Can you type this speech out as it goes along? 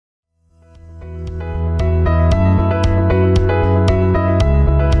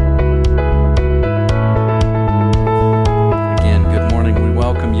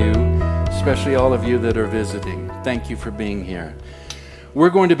especially all of you that are visiting. Thank you for being here.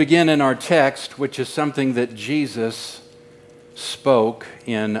 We're going to begin in our text, which is something that Jesus spoke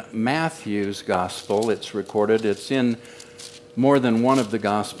in Matthew's gospel. It's recorded. It's in more than one of the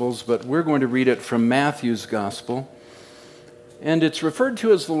gospels, but we're going to read it from Matthew's gospel. And it's referred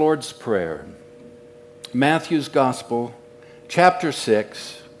to as the Lord's Prayer. Matthew's gospel, chapter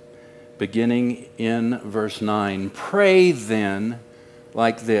 6, beginning in verse 9. Pray then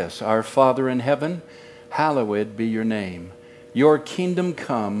like this: Our Father in heaven, hallowed be your name. Your kingdom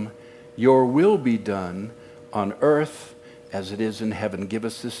come, your will be done on earth as it is in heaven. Give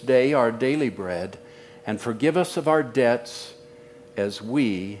us this day our daily bread, and forgive us of our debts as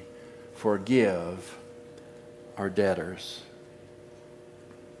we forgive our debtors.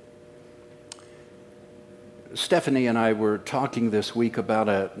 Stephanie and I were talking this week about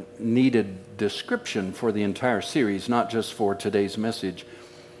a needed description for the entire series, not just for today's message.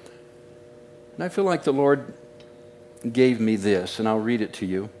 And I feel like the Lord gave me this, and I'll read it to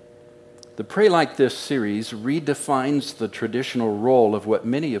you. The Pray Like This series redefines the traditional role of what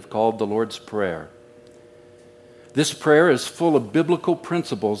many have called the Lord's Prayer. This prayer is full of biblical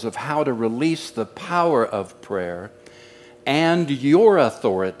principles of how to release the power of prayer and your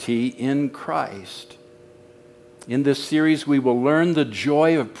authority in Christ. In this series, we will learn the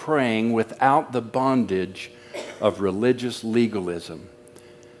joy of praying without the bondage of religious legalism.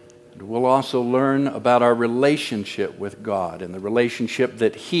 And we'll also learn about our relationship with God and the relationship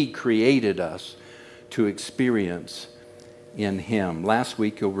that He created us to experience in Him. Last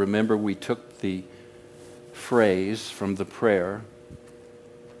week, you'll remember we took the phrase from the prayer,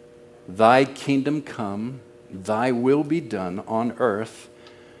 Thy kingdom come, Thy will be done on earth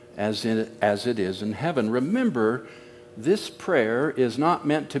as it is in heaven. Remember, this prayer is not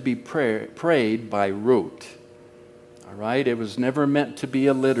meant to be prayed by rote. All right? It was never meant to be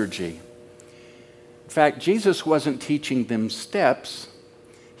a liturgy. In fact, Jesus wasn't teaching them steps.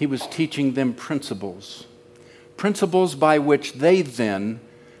 He was teaching them principles. Principles by which they then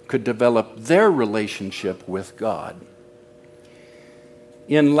could develop their relationship with God.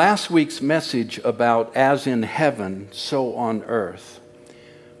 In last week's message about as in heaven, so on earth,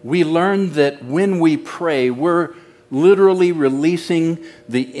 we learned that when we pray, we're literally releasing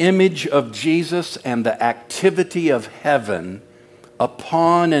the image of Jesus and the activity of heaven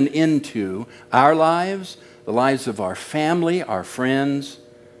upon and into our lives, the lives of our family, our friends,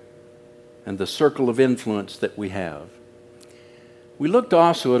 and the circle of influence that we have. We looked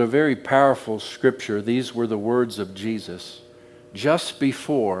also at a very powerful scripture. These were the words of Jesus just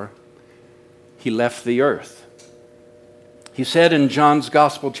before He left the earth. He said in John's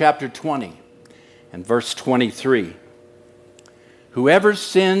Gospel, chapter 20, and verse 23, Whoever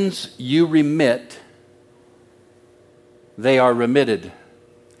sins you remit, they are remitted.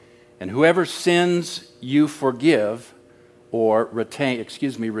 And whoever sins you forgive, or retain,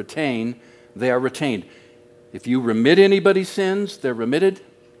 they are retained. If you remit anybody's sins, they're remitted.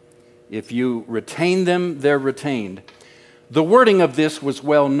 If you retain them, they're retained. The wording of this was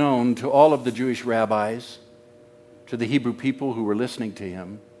well known to all of the Jewish rabbis, to the Hebrew people who were listening to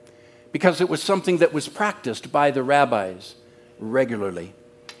him, because it was something that was practiced by the rabbis regularly.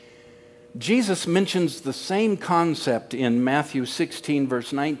 Jesus mentions the same concept in Matthew 16,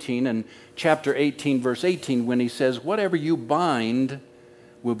 verse 19, and chapter 18, verse 18, when he says, Whatever you bind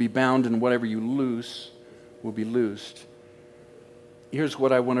will be bound, and whatever you loose will be loosed. Here's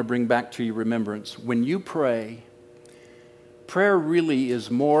what I want to bring back to your remembrance. When you pray, prayer really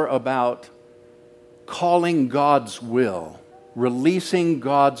is more about calling God's will, releasing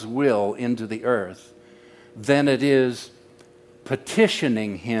God's will into the earth, than it is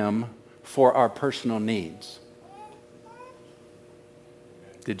petitioning Him for our personal needs.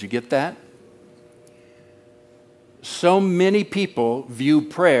 Did you get that? So many people view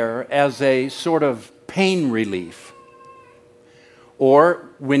prayer as a sort of pain relief.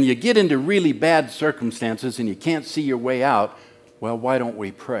 Or when you get into really bad circumstances and you can't see your way out, well, why don't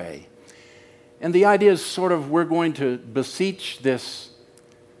we pray? And the idea is sort of we're going to beseech this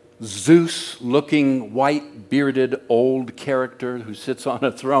Zeus-looking, white-bearded old character who sits on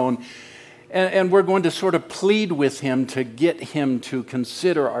a throne, and we're going to sort of plead with him to get him to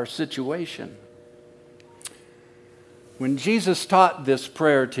consider our situation. When Jesus taught this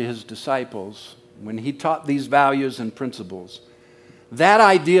prayer to his disciples, when he taught these values and principles, that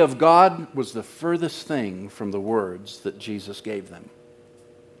idea of God was the furthest thing from the words that Jesus gave them.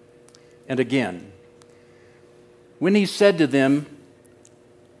 And again, when he said to them,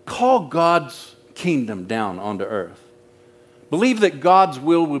 call God's kingdom down onto earth. Believe that God's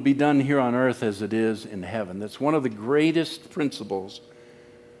will be done here on earth as it is in heaven. That's one of the greatest principles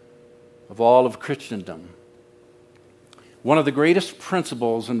of all of Christendom. One of the greatest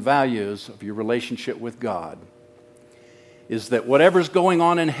principles and values of your relationship with God is that whatever's going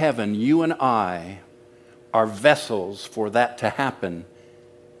on in heaven, you and I are vessels for that to happen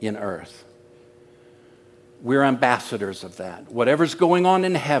in earth. We're ambassadors of that. Whatever's going on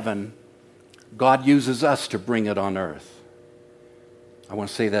in heaven, God uses us to bring it on earth. I want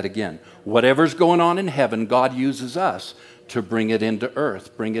to say that again. Whatever's going on in heaven, God uses us to bring it into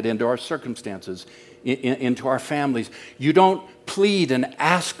earth, bring it into our circumstances, into our families. You don't plead and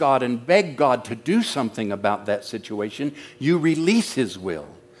ask God and beg God to do something about that situation. You release His will.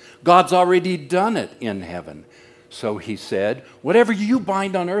 God's already done it in heaven. So He said, whatever you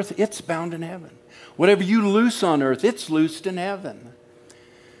bind on earth, it's bound in heaven. Whatever you loose on earth, it's loosed in heaven.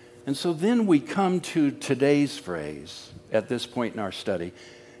 And so then we come to today's phrase at this point in our study.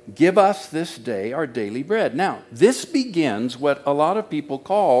 Give us this day our daily bread. Now, this begins what a lot of people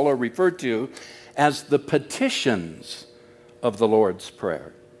call or refer to as the petitions of the Lord's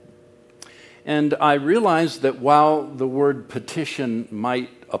Prayer. And I realize that while the word petition might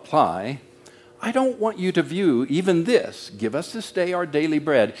apply, I don't want you to view even this, give us this day our daily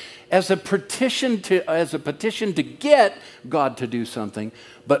bread, as a petition to get God to do something,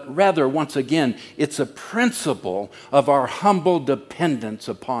 but rather, once again, it's a principle of our humble dependence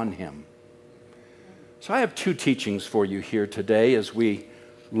upon Him. So I have two teachings for you here today as we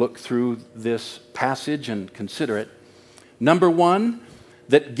look through this passage and consider it. Number one,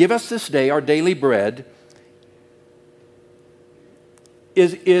 that give us this day our daily bread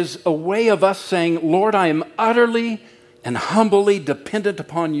is a way of us saying, Lord, I am utterly and humbly dependent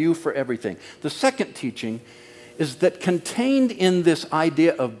upon you for everything. The second teaching is that contained in this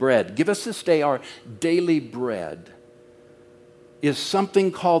idea of bread, give us this day our daily bread, is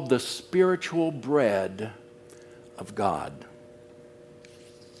something called the spiritual bread of God.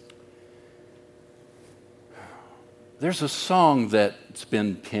 There's a song that's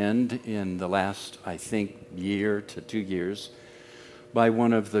been penned in the last, I think, year to 2 years by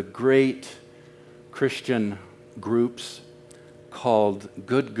one of the great Christian groups called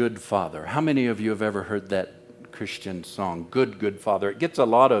Good, Good Father. How many of you have ever heard that Christian song, Good, Good Father? It gets a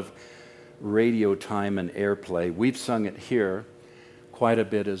lot of radio time and airplay. We've sung it here quite a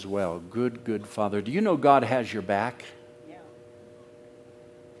bit as well. Good, Good Father. Do you know God has your back? Yeah.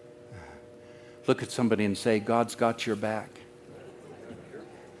 Look at somebody and say, God's got your back.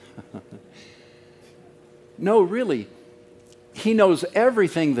 No, really. He knows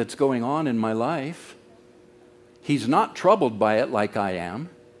everything that's going on in my life. He's not troubled by it like I am.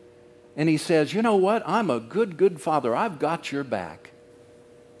 And He says, you know what? I'm a good, good Father. I've got your back.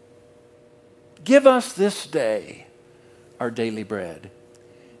 Give us this day our daily bread.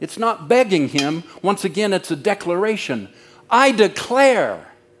 It's not begging Him. Once again, it's a declaration. I declare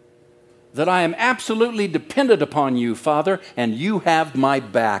that I am absolutely dependent upon you, Father, and you have my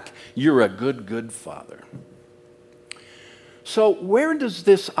back. You're a good, good Father. So where does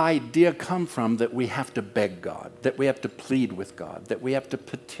this idea come from that we have to beg God, that we have to plead with God, that we have to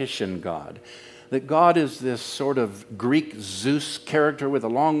petition God, that God is this sort of Greek Zeus character with a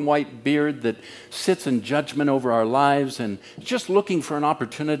long white beard that sits in judgment over our lives and just looking for an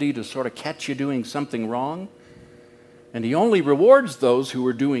opportunity to sort of catch you doing something wrong? And He only rewards those who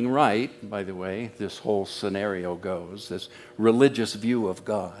are doing right, by the way, this whole scenario goes, this religious view of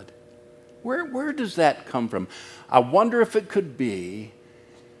God. Where does that come from? I wonder if it could be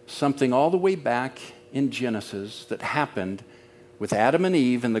something all the way back in Genesis that happened with Adam and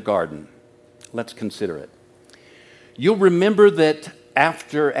Eve in the garden. Let's consider it. You'll remember that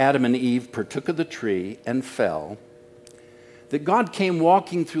after Adam and Eve partook of the tree and fell, that God came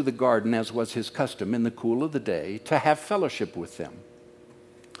walking through the garden, as was His custom, in the cool of the day, to have fellowship with them.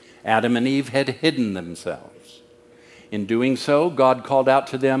 Adam and Eve had hidden themselves. In doing so, God called out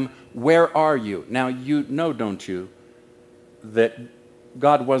to them, "Where are you?" Now, you know, don't you, that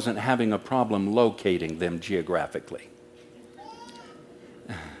God wasn't having a problem locating them geographically.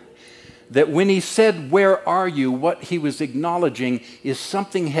 That when He said, "Where are you?" what He was acknowledging is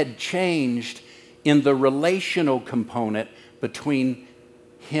something had changed in the relational component between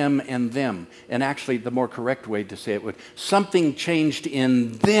Him and them. And actually, the more correct way to say it would, something changed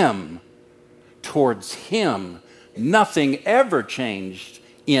in them towards Him. Nothing ever changed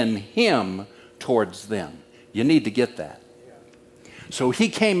in Him towards them. You need to get that. So He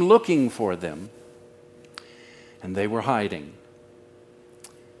came looking for them, and they were hiding.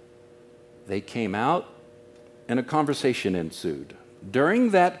 They came out, and a conversation ensued.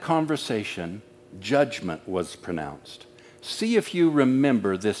 During that conversation, judgment was pronounced. See if you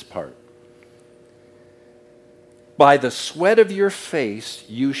remember this part. By the sweat of your face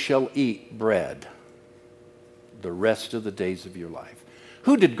you shall eat bread the rest of the days of your life.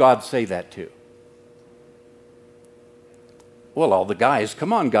 Who did God say that to? Well, all the guys.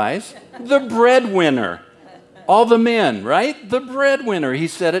 Come on, guys. The breadwinner. All the men, right? The breadwinner. He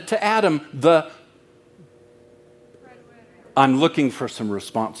said it to Adam, I'm looking for some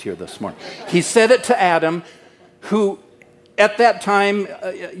response here this morning. He said it to Adam, who at that time,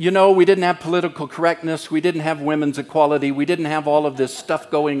 we didn't have political correctness. We didn't have women's equality. We didn't have all of this stuff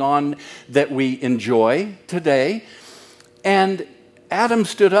going on that we enjoy today. And Adam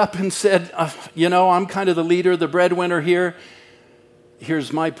stood up and said, I'm kind of the leader, the breadwinner here.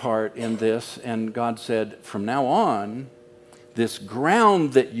 Here's my part in this. And God said, from now on, this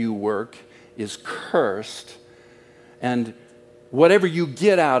ground that you work is cursed, and whatever you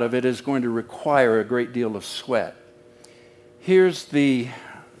get out of it is going to require a great deal of sweat. Here's the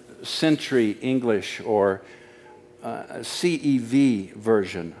Century English or CEV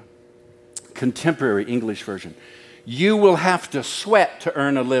version, Contemporary English version. You will have to sweat to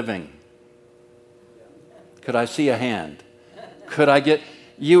earn a living. Could I see a hand? Could I get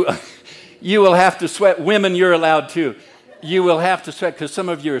you? You will have to sweat. Women, you're allowed to. You will have to sweat because some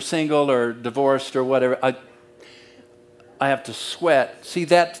of you are single or divorced or whatever. I have to sweat. See,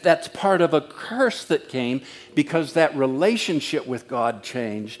 that's part of a curse that came because that relationship with God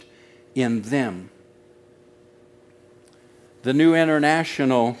changed in them. The New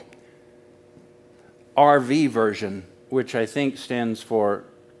International RV version, which I think stands for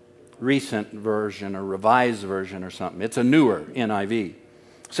recent version or revised version or something. It's a newer NIV.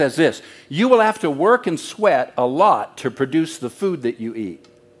 Says this, you will have to work and sweat a lot to produce the food that you eat.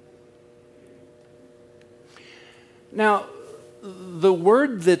 Now, the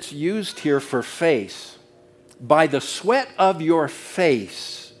word that's used here for face, by the sweat of your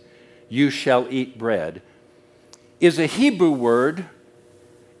face you shall eat bread, is a Hebrew word.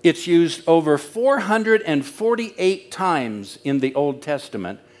 It's used over 448 times in the Old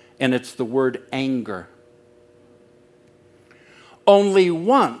Testament, and it's the word anger. Only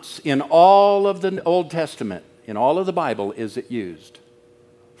once in all of the Old Testament, in all of the Bible, is it used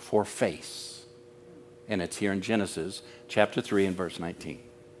for face. And it's here in Genesis chapter 3 and verse 19.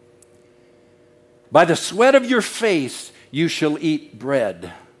 By the sweat of your face you shall eat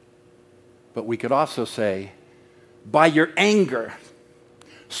bread. But we could also say, by your anger,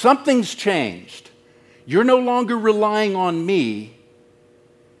 something's changed. You're no longer relying on me.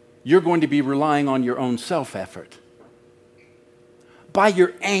 You're going to be relying on your own self-effort. By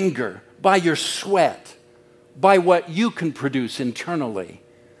your anger, by your sweat, by what you can produce internally,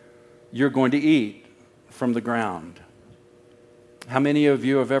 you're going to eat from the ground. How many of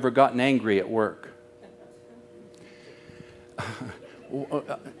you have ever gotten angry at work?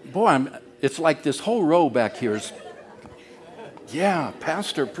 Boy, it's like this whole row back here is, yeah,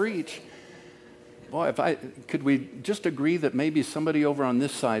 pastor, preach. Boy, could we just agree that maybe somebody over on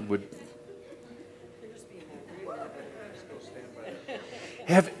this side would.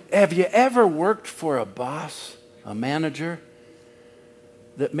 Have you ever worked for a boss, a manager,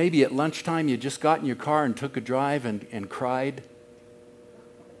 that maybe at lunchtime you just got in your car and took a drive and cried?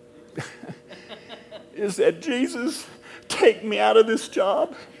 Is that, Jesus, take me out of this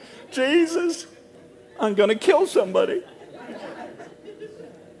job. Jesus, I'm going to kill somebody.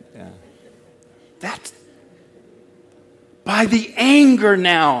 Yeah. That's by the anger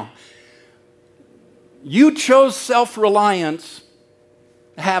now. You chose self-reliance.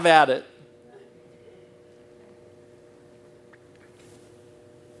 Have at it.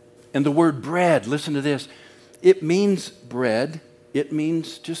 And the word bread, listen to this. It means bread. It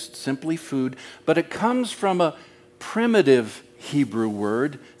means just simply food. But it comes from a primitive Hebrew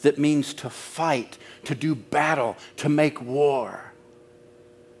word that means to fight, to do battle, to make war.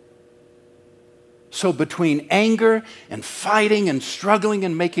 So between anger and fighting and struggling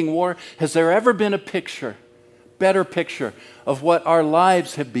and making war, has there ever been a better picture of what our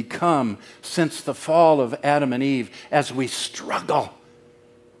lives have become since the fall of Adam and Eve as we struggle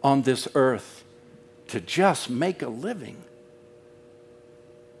on this earth to just make a living?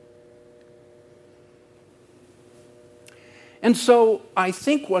 And so I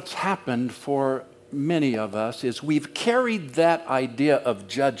think what's happened for many of us is we've carried that idea of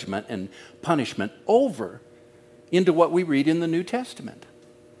judgment and punishment over into what we read in the New Testament.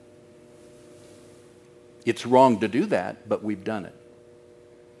 It's wrong to do that, but we've done it.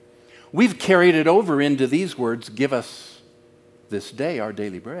 We've carried it over into these words, give us this day our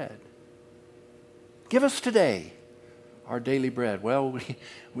daily bread. Give us today our daily bread. Well,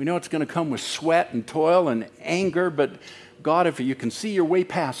 we know it's going to come with sweat and toil and anger, but God, if you can see your way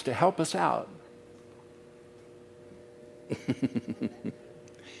past to help us out.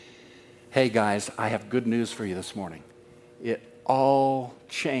 Hey guys, I have good news for you this morning. It all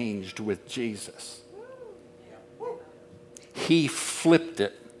changed with Jesus. He flipped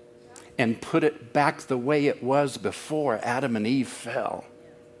it and put it back the way it was before Adam and Eve fell.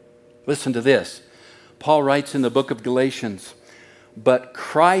 Listen to this. Paul writes in the book of Galatians, "But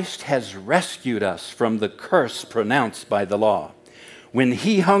Christ has rescued us from the curse pronounced by the law. When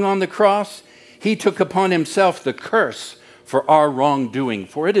he hung on the cross, he took upon himself the curse for our wrongdoing.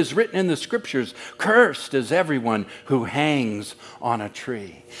 For it is written in the scriptures, 'Cursed is everyone who hangs on a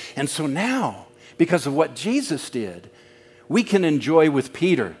tree.'" And so now, because of what Jesus did, we can enjoy with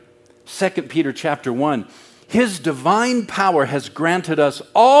Peter, 2 Peter chapter 1, "His divine power has granted us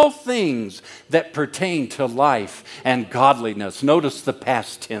all things that pertain to life and godliness." Notice the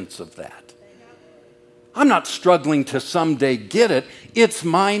past tense of that. I'm not struggling to someday get it. It's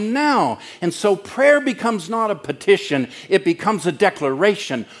mine now. And so prayer becomes not a petition. It becomes a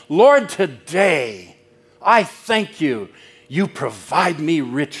declaration. Lord, today, I thank you. You provide me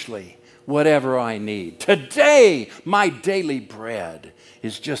richly whatever I need. Today, my daily bread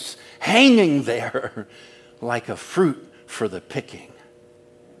is just hanging there like a fruit for the picking.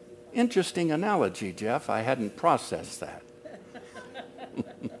 Interesting analogy, Jeff. I hadn't processed that.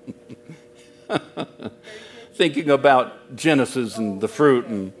 Thinking about Genesis and the fruit.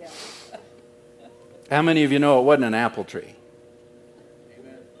 And how many of you know it wasn't an apple tree?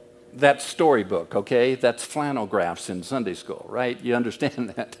 That's storybook, okay? That's flannel graphs in Sunday school, right? You understand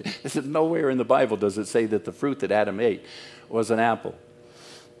that? This is nowhere in the Bible does it say that the fruit that Adam ate was an apple.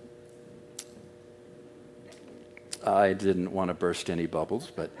 I didn't want to burst any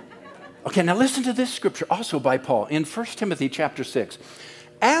bubbles, but... Okay, now listen to this scripture, also by Paul, in 1 Timothy chapter 6.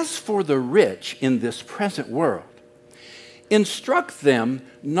 "As for the rich in this present world, instruct them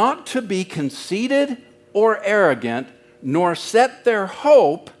not to be conceited or arrogant, nor set their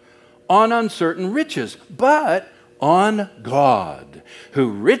hope on uncertain riches, but on God, who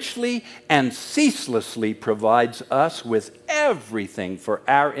richly and ceaselessly provides us with everything for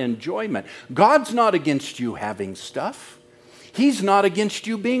our enjoyment." God's not against you having stuff. He's not against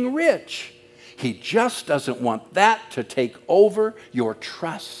you being rich. He just doesn't want that to take over your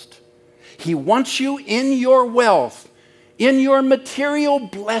trust. He wants you in your wealth, in your material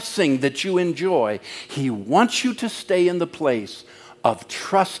blessing that you enjoy. He wants you to stay in the place of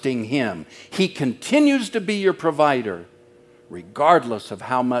trusting Him. He continues to be your provider, regardless of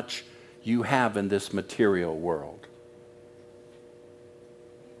how much you have in this material world.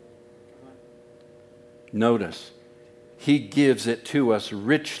 Notice, He gives it to us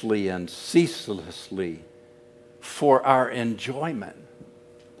richly and ceaselessly for our enjoyment.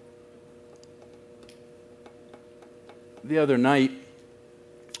 The other night,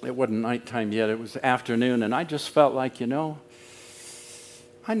 it wasn't nighttime yet, it was afternoon, and I just felt like,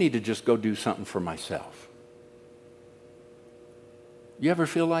 I need to just go do something for myself. You ever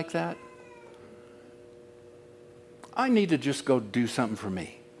feel like that? I need to just go do something for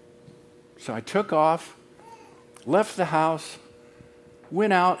me. So I took off, left the house,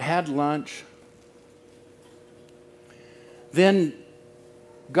 went out, had lunch, then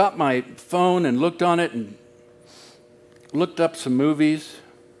got my phone and looked on it and looked up some movies,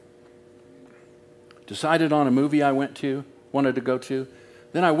 decided on a movie I wanted to go to.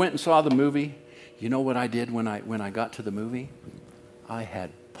 Then I went and saw the movie. You know what I did when I got to the movie? I had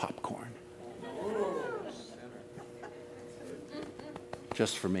popcorn.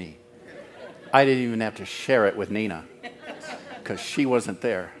 Just for me. I didn't even have to share it with Nina because she wasn't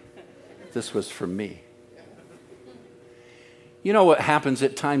there. This was for me. You know what happens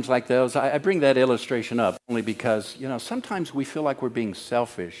at times like those? I bring that illustration up only because, sometimes we feel like we're being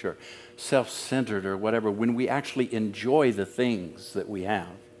selfish or self-centered or whatever when we actually enjoy the things that we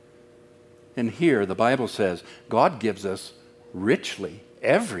have. And here the Bible says God gives us richly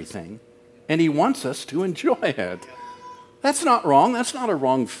everything, and He wants us to enjoy it. That's not wrong. That's not a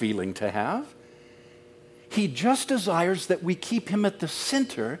wrong feeling to have. He just desires that we keep Him at the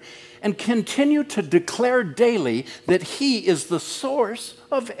center and continue to declare daily that He is the source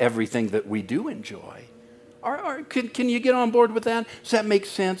of everything that we do enjoy. Can you get on board with that? Does that make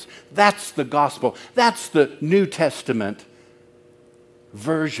sense? That's the gospel. That's the New Testament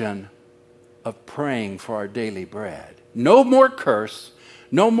version of praying for our daily bread. No more curse,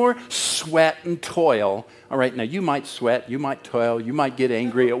 no more sweat and toil. All right, now you might sweat, you might toil, you might get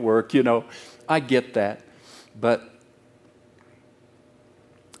angry at work, I get that. But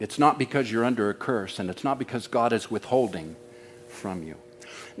it's not because you're under a curse, and it's not because God is withholding from you.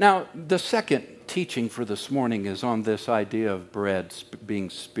 Now, the second teaching for this morning is on this idea of bread being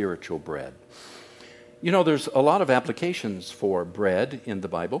spiritual bread. You know, there's a lot of applications for bread in the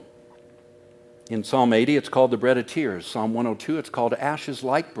Bible. In Psalm 80, it's called the bread of tears. Psalm 102, it's called ashes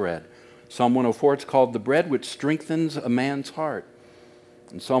like bread. Psalm 104, it's called the bread which strengthens a man's heart.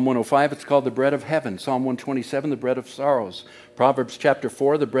 In Psalm 105, it's called the bread of heaven. Psalm 127, the bread of sorrows. Proverbs chapter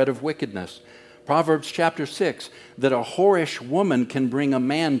 4, the bread of wickedness. Proverbs chapter 6, that a whorish woman can bring a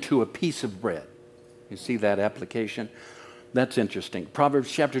man to a piece of bread. You see that application? That's interesting.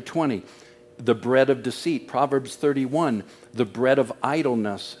 Proverbs chapter 20, the bread of deceit. Proverbs 31, the bread of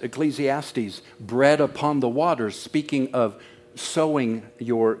idleness. Ecclesiastes, bread upon the waters, speaking of sowing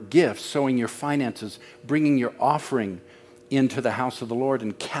your gifts, sowing your finances, bringing your offering into the house of the Lord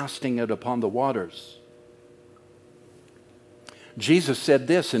and casting it upon the waters. Jesus said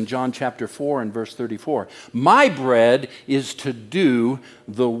this in John chapter 4 and verse 34, "My bread is to do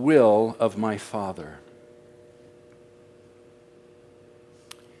the will of my Father."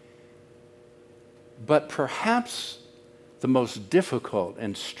 But perhaps the most difficult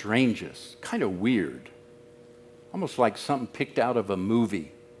and strangest, kind of weird, almost like something picked out of a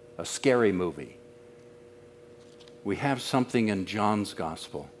movie, a scary movie. We have something in John's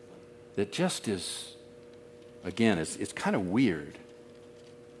gospel that just is, again, it's kind of weird.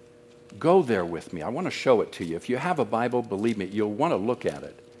 Go there with me. I want to show it to you. If you have a Bible, believe me, you'll want to look at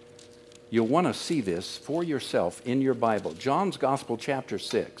it. You'll want to see this for yourself in your Bible. John's Gospel, chapter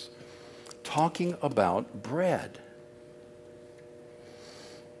 6, talking about bread.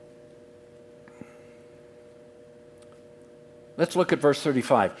 Let's look at verse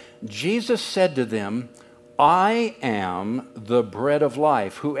 35. Jesus said to them, "I am the bread of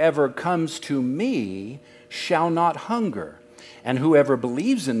life. Whoever comes to me shall not hunger, and whoever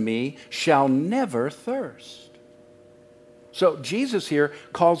believes in me shall never thirst." So Jesus here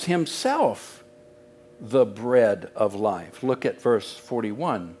calls himself the bread of life. Look at verse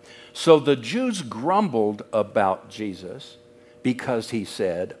 41. So the Jews grumbled about Jesus because he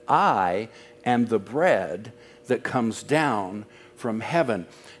said, "I am the bread that comes down from heaven."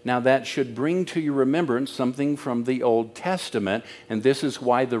 Now that should bring to your remembrance something from the Old Testament, and this is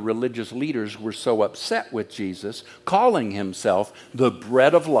why the religious leaders were so upset with Jesus, calling himself the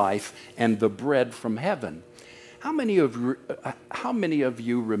bread of life and the bread from heaven. How many of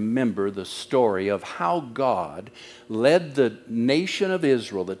you remember the story of how God led the nation of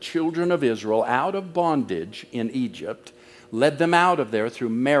Israel, the children of Israel, out of bondage in Egypt, led them out of there through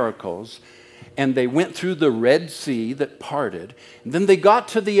miracles, and they went through the Red Sea that parted. And then they got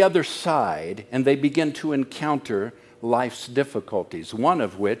to the other side, and they began to encounter life's difficulties, one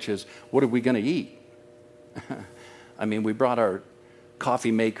of which is, what are we going to eat? I mean, we brought our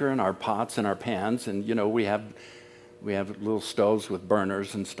coffee maker and our pots and our pans, and, you know, we have little stoves with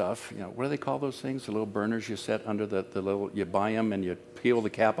burners and stuff. You know, what do they call those things? The little burners you set under the little, you buy them and you peel the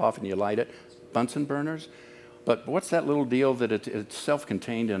cap off and you light it. Bunsen burners? But what's that little deal that it's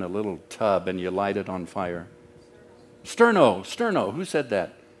self-contained in a little tub and you light it on fire? Sterno. Who said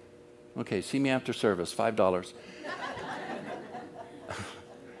that? Okay, see me after service, $5.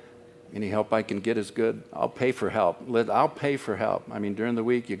 Any help I can get is good. I'll pay for help. I'll pay for help. I mean, during the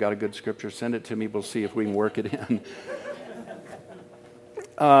week, you got a good scripture, send it to me. We'll see if we can work it in.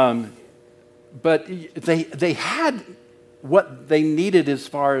 But they had what they needed as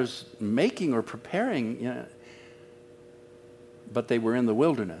far as making or preparing, you know, but they were in the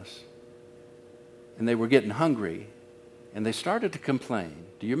wilderness, and they were getting hungry, and they started to complain.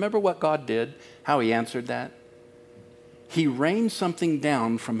 Do you remember what God did, how he answered that? He rained something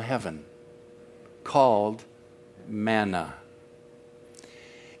down from heaven called manna.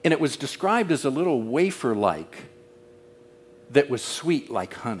 And it was described as a little wafer-like that was sweet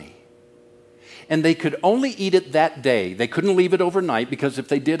like honey. And they could only eat it that day. They couldn't leave it overnight because if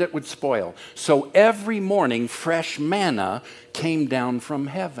they did, it would spoil. So every morning, fresh manna came down from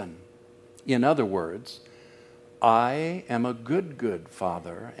heaven. In other words, I am a good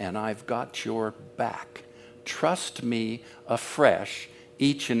Father, and I've got your back. Trust me afresh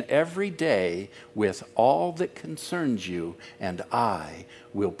each and every day with all that concerns you, and I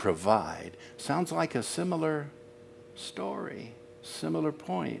will provide. Sounds like a similar story, similar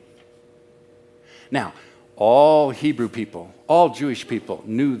point. Now, all Hebrew people, all Jewish people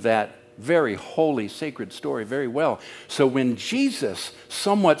knew that very holy, sacred story very well. So when Jesus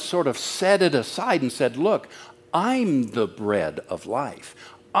somewhat sort of set it aside and said, look, I'm the bread of life.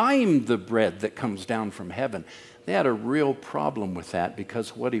 I'm the bread that comes down from heaven. They had a real problem with that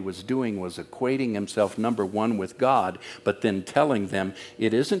because what he was doing was equating himself, number one, with God, but then telling them,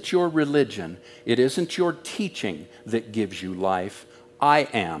 it isn't your religion, it isn't your teaching that gives you life. I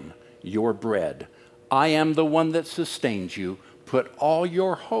am your bread. I am the one that sustains you. Put all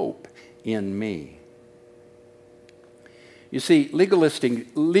your hope in me. You see,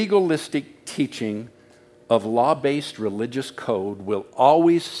 legalistic teaching of law-based religious code will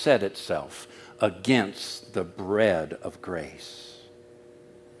always set itself against the bread of grace.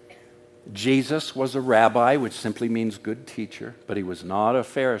 Jesus was a rabbi, which simply means good teacher, but he was not a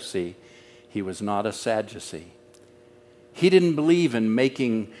Pharisee. He was not a Sadducee. He didn't believe in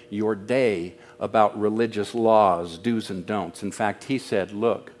making your day about religious laws, do's and don'ts. In fact, he said,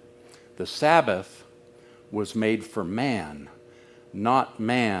 look, the Sabbath was made for man, not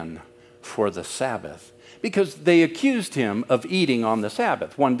man for the Sabbath. Because they accused him of eating on the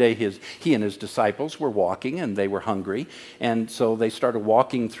Sabbath. One day he and his disciples were walking and they were hungry. And so they started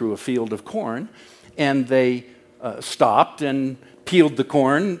walking through a field of corn. And they stopped and peeled the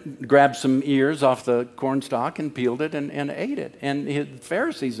corn, grabbed some ears off the corn stalk and peeled it and ate it. And the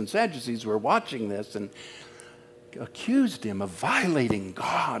Pharisees and Sadducees were watching this and accused him of violating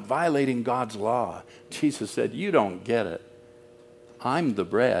God, violating God's law. Jesus said, you don't get it. I'm the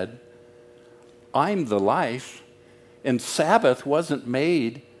bread. I'm the life. And Sabbath wasn't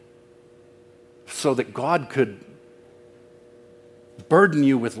made so that God could burden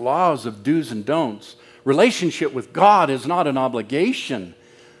you with laws of do's and don'ts. Relationship with God is not an obligation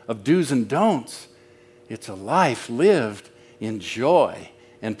of do's and don'ts. It's a life lived in joy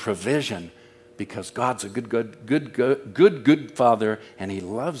and provision because God's a good Father and He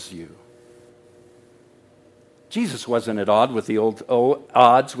loves you. Jesus wasn't at odds with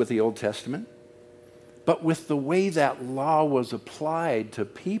the Old Testament, but with the way that law was applied to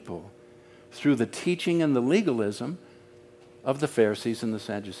people through the teaching and the legalism of the Pharisees and the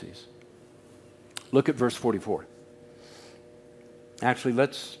Sadducees. Look at verse 44. Actually,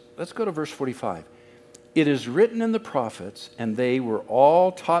 let's go to verse 45. It is written in the prophets, and they were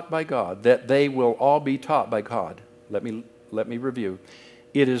all taught by God, that they will all be taught by God. Let me review.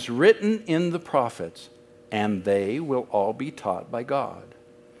 It is written in the prophets, and they will all be taught by God.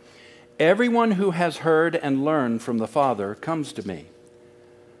 Everyone who has heard and learned from the Father comes to me.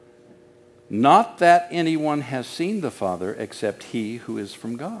 Not that anyone has seen the Father except he who is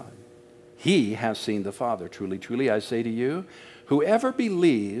from God. He has seen the Father. Truly, truly, I say to you, whoever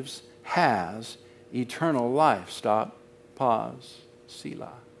believes has eternal life. Stop, pause,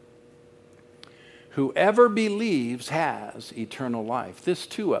 Selah. Whoever believes has eternal life. This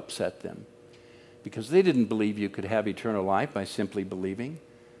too upset them because they didn't believe you could have eternal life by simply believing.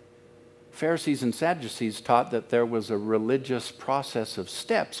 Pharisees and Sadducees taught that there was a religious process of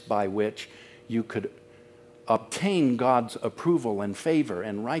steps by which you could obtain God's approval and favor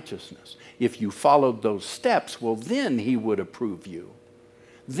and righteousness. If you followed those steps, well, then He would approve you.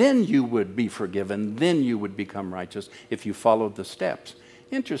 Then you would be forgiven. Then you would become righteous if you followed the steps.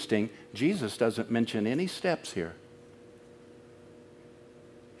 Interesting, Jesus doesn't mention any steps here.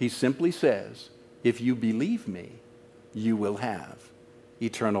 He simply says, if you believe me, you will have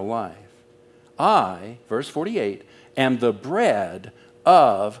eternal life. I, verse 48, am the bread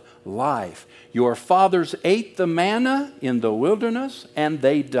of life. Your fathers ate the manna in the wilderness, and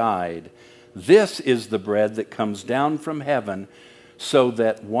they died. This is the bread that comes down from heaven, so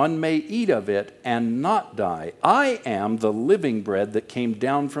that one may eat of it and not die. I am the living bread that came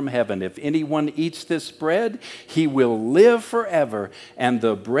down from heaven. If anyone eats this bread, he will live forever. And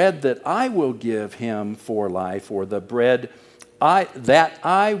the bread that I will give him for life, or the bread that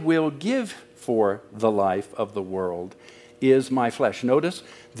I will give for the life of the world, is my flesh. Notice,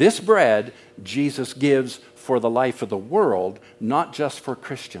 this bread Jesus gives for the life of the world, not just for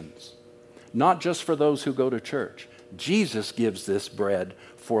Christians, not just for those who go to church. Jesus gives this bread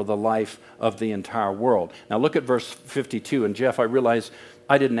for the life of the entire world. Now look at verse 52. And Jeff, I realize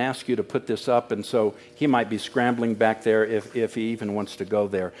I didn't ask you to put this up, and so he might be scrambling back there if he even wants to go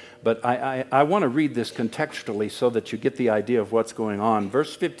there. But I want to read this contextually so that you get the idea of what's going on.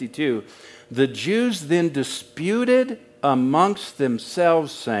 Verse 52, the Jews then disputed amongst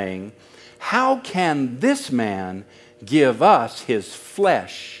themselves, saying, how can this man give us his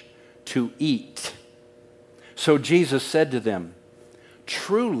flesh to eat? So Jesus said to them,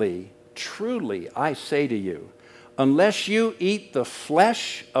 truly, truly, I say to you, unless you eat the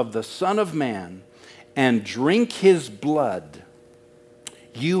flesh of the Son of Man and drink his blood,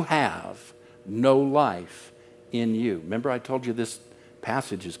 you have no life in you. Remember, I told you this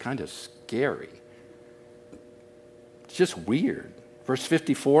passage is kind of scary. It's just weird. Verse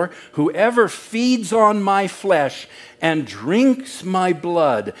 54, whoever feeds on my flesh and drinks my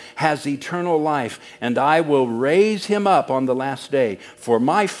blood has eternal life, and I will raise him up on the last day. For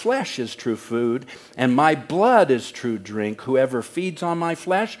my flesh is true food, and my blood is true drink. Whoever feeds on my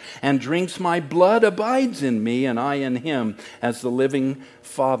flesh and drinks my blood abides in me, and I in him, as the living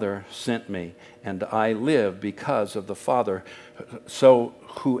Father sent me, and I live because of the Father. So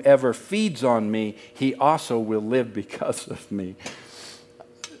whoever feeds on me, he also will live because of me.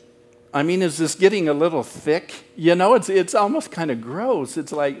 I mean, is this getting a little thick? You know, it's almost kind of gross.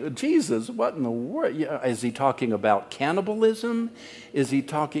 It's like, Jesus, what in the world? Is he talking about cannibalism? Is he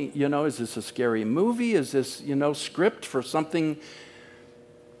talking, is this a scary movie? Is this, script for something?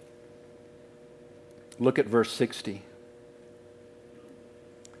 Look at verse 60.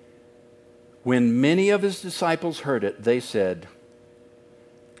 When many of his disciples heard it, they said,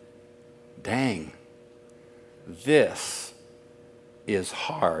 dang, this is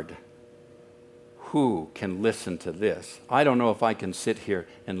hard. Who can listen to this? I don't know if I can sit here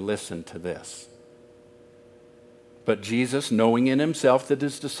and listen to this. But Jesus, knowing in himself that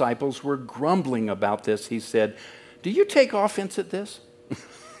his disciples were grumbling about this, he said, do you take offense at this?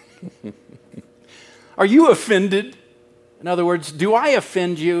 Are you offended? In other words, do I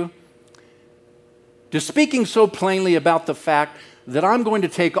offend you? To speaking so plainly about the fact that I'm going to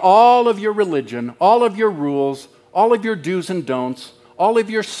take all of your religion, all of your rules, all of your do's and don'ts, all of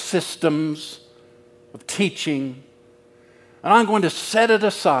your systems of teaching, and I'm going to set it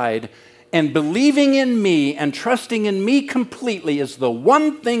aside, and believing in me and trusting in me completely is the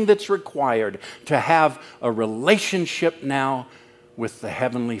one thing that's required to have a relationship now with the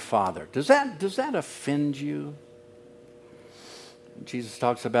Heavenly Father. Does that offend you? Jesus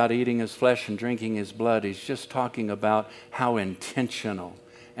talks about eating his flesh and drinking his blood. He's just talking about how intentional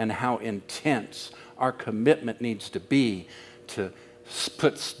and how intense our commitment needs to be to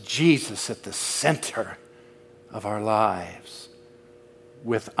put Jesus at the center of our lives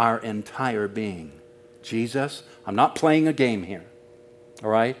with our entire being. Jesus, I'm not playing a game here, all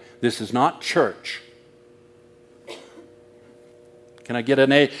right? This is not church. Can I get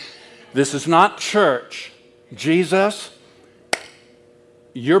an A? This is not church. Jesus,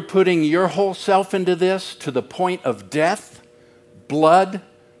 you're putting your whole self into this to the point of death, blood,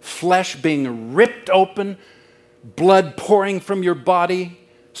 flesh being ripped open, blood pouring from your body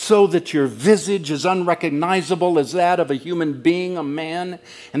so that your visage is unrecognizable as that of a human being, a man,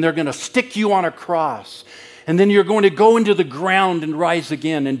 and they're going to stick you on a cross. And then you're going to go into the ground and rise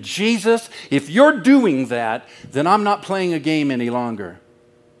again. And Jesus, if you're doing that, then I'm not playing a game any longer.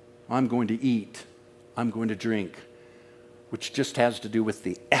 I'm going to eat. I'm going to drink. Which just has to do with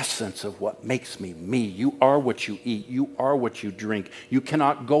the essence of what makes me me. You are what you eat. You are what you drink. You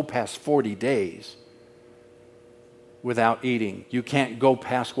cannot go past 40 days without eating. You can't go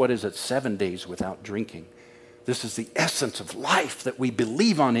past, 7 days without drinking. This is the essence of life, that we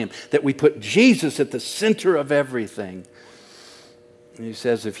believe on him, that we put Jesus at the center of everything. And he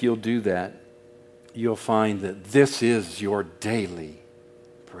says if you'll do that, you'll find that this is your daily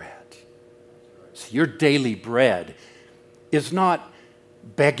bread. See, your daily bread is not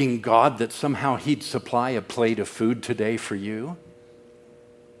begging God that somehow he'd supply a plate of food today for you.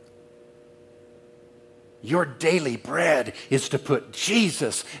 Your daily bread is to put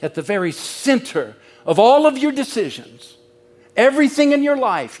Jesus at the very center of all of your decisions. Everything in your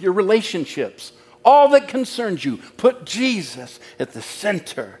life, your relationships, all that concerns you, put Jesus at the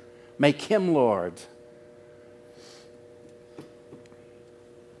center. Make him Lord.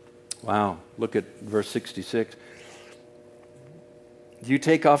 Wow, look at verse 66. Do you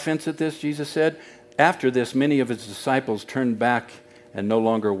take offense at this? Jesus said. After this, many of his disciples turned back and no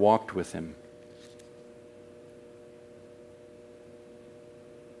longer walked with him.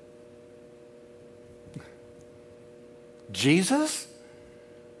 Jesus,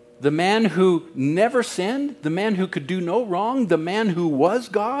 the man who never sinned, the man who could do no wrong, the man who was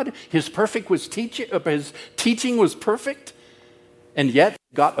God, his teaching was perfect, and yet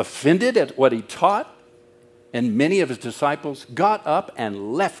got offended at what he taught, and many of his disciples got up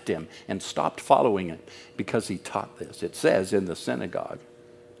and left him and stopped following it because he taught this. It says in the synagogue,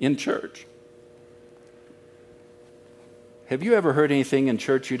 in church. Have you ever heard anything in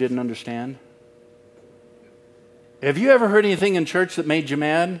church you didn't understand? Have you ever heard anything in church that made you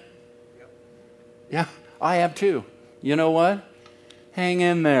mad? Yeah, I have too. You know what? Hang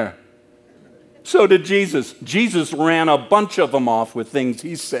in there. So did Jesus. Jesus ran a bunch of them off with things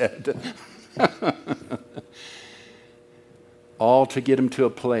he said. All to get him to a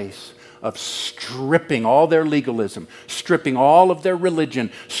place of stripping all their legalism, stripping all of their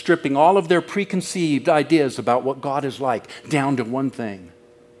religion, stripping all of their preconceived ideas about what God is like, down to one thing.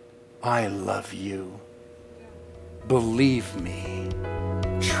 I love you. Believe me.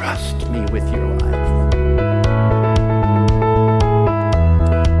 Trust me with your life.